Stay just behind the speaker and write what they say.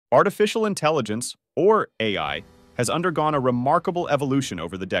Artificial intelligence, or AI, has undergone a remarkable evolution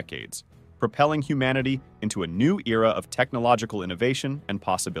over the decades, propelling humanity into a new era of technological innovation and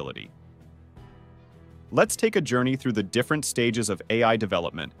possibility. Let's take a journey through the different stages of AI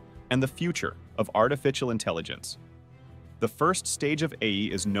development and the future of artificial intelligence. The first stage of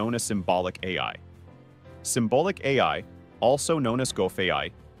AI is known as symbolic AI. Symbolic AI, also known as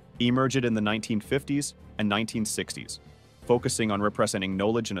GOF-AI, emerged in the 1950s and 1960s, focusing on representing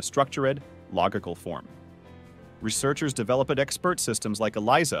knowledge in a structured, logical form. Researchers developed expert systems like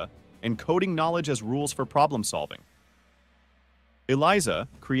ELIZA, encoding knowledge as rules for problem solving. ELIZA,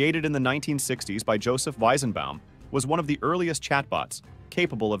 created in the 1960s by Joseph Weizenbaum, was one of the earliest chatbots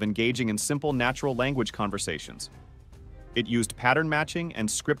capable of engaging in simple natural language conversations. It used pattern matching and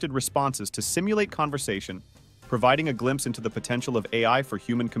scripted responses to simulate conversation, providing a glimpse into the potential of AI for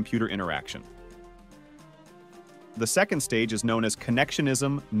human-computer interaction. The second stage is known as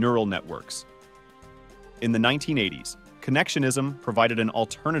Connectionism neural networks. In the 1980s, Connectionism provided an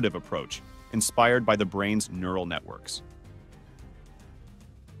alternative approach inspired by the brain's neural networks.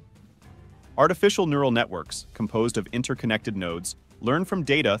 Artificial neural networks, composed of interconnected nodes, learn from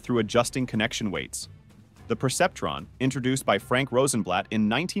data through adjusting connection weights. The perceptron, introduced by Frank Rosenblatt in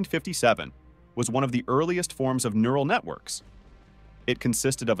 1957, was one of the earliest forms of neural networks. It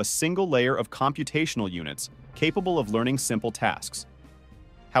consisted of a single layer of computational units capable of learning simple tasks.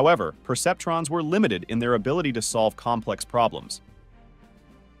 However, perceptrons were limited in their ability to solve complex problems.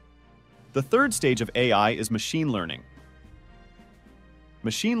 The third stage of AI is machine learning.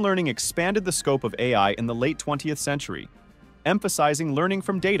 Machine learning expanded the scope of AI in the late 20th century, emphasizing learning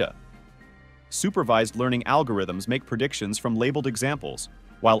from data. Supervised learning algorithms make predictions from labeled examples,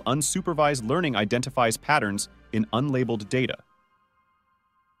 while unsupervised learning identifies patterns in unlabeled data.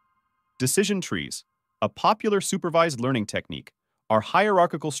 Decision trees, a popular supervised learning technique, are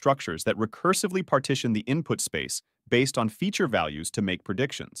hierarchical structures that recursively partition the input space based on feature values to make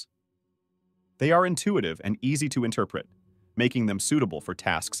predictions. They are intuitive and easy to interpret, making them suitable for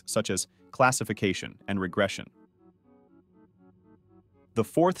tasks such as classification and regression. The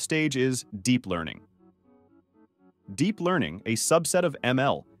fourth stage is deep learning. Deep learning, a subset of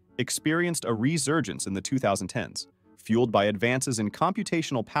ML, experienced a resurgence in the 2010s, fueled by advances in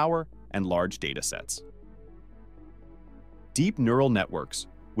computational power and large data sets. Deep neural networks,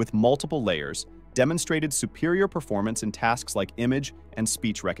 with multiple layers, demonstrated superior performance in tasks like image and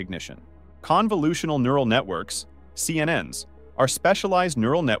speech recognition. Convolutional neural networks, CNNs, are specialized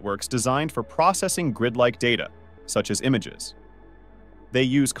neural networks designed for processing grid-like data, such as images. They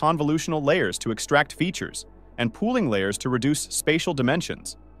use convolutional layers to extract features and pooling layers to reduce spatial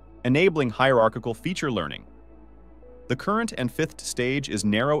dimensions, enabling hierarchical feature learning. The current and fifth stage is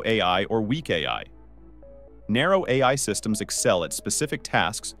narrow AI or weak AI. Narrow AI systems excel at specific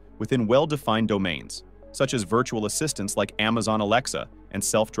tasks within well-defined domains, such as virtual assistants like Amazon Alexa and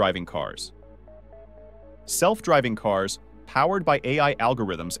self-driving cars. Self-driving cars, powered by AI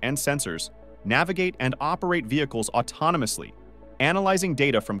algorithms and sensors, navigate and operate vehicles autonomously, analyzing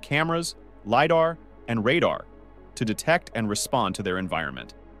data from cameras, LiDAR, and radar to detect and respond to their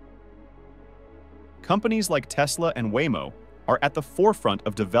environment. Companies like Tesla and Waymo are at the forefront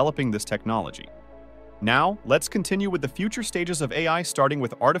of developing this technology. Now, let's continue with the future stages of AI, starting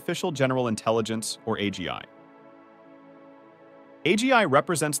with Artificial General Intelligence, or AGI. AGI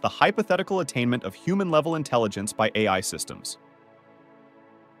represents the hypothetical attainment of human-level intelligence by AI systems.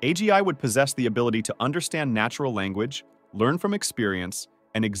 AGI would possess the ability to understand natural language, learn from experience,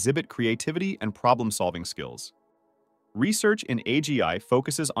 and exhibit creativity and problem-solving skills. Research in AGI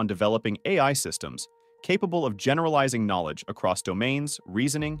focuses on developing AI systems capable of generalizing knowledge across domains,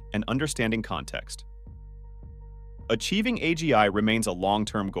 reasoning, and understanding context. Achieving AGI remains a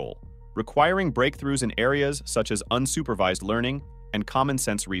long-term goal, requiring breakthroughs in areas such as unsupervised learning and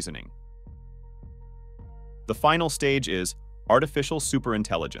common-sense reasoning. The final stage is artificial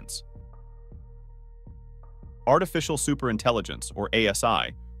superintelligence. Artificial superintelligence, or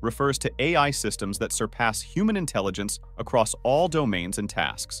ASI, refers to AI systems that surpass human intelligence across all domains and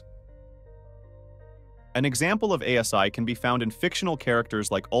tasks. An example of ASI can be found in fictional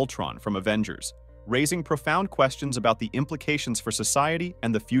characters like Ultron from Avengers, raising profound questions about the implications for society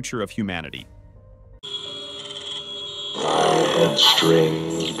and the future of humanity. I had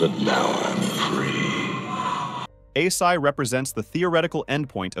strings, but now I'm free. ASI represents the theoretical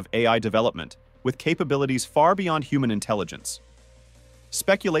endpoint of AI development, with capabilities far beyond human intelligence.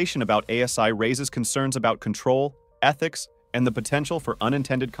 Speculation about ASI raises concerns about control, ethics, and the potential for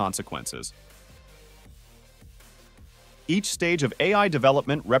unintended consequences. Each stage of AI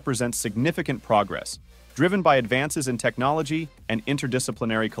development represents significant progress, driven by advances in technology and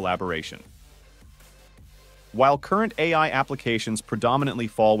interdisciplinary collaboration. While current AI applications predominantly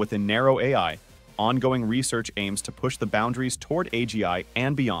fall within narrow AI, ongoing research aims to push the boundaries toward AGI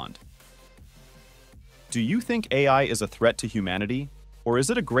and beyond. Do you think AI is a threat to humanity, or is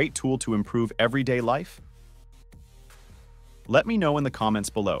it a great tool to improve everyday life? Let me know in the comments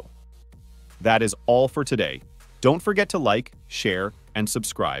below. That is all for today. Don't forget to like, share, and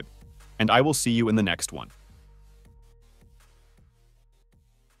subscribe, and I will see you in the next one.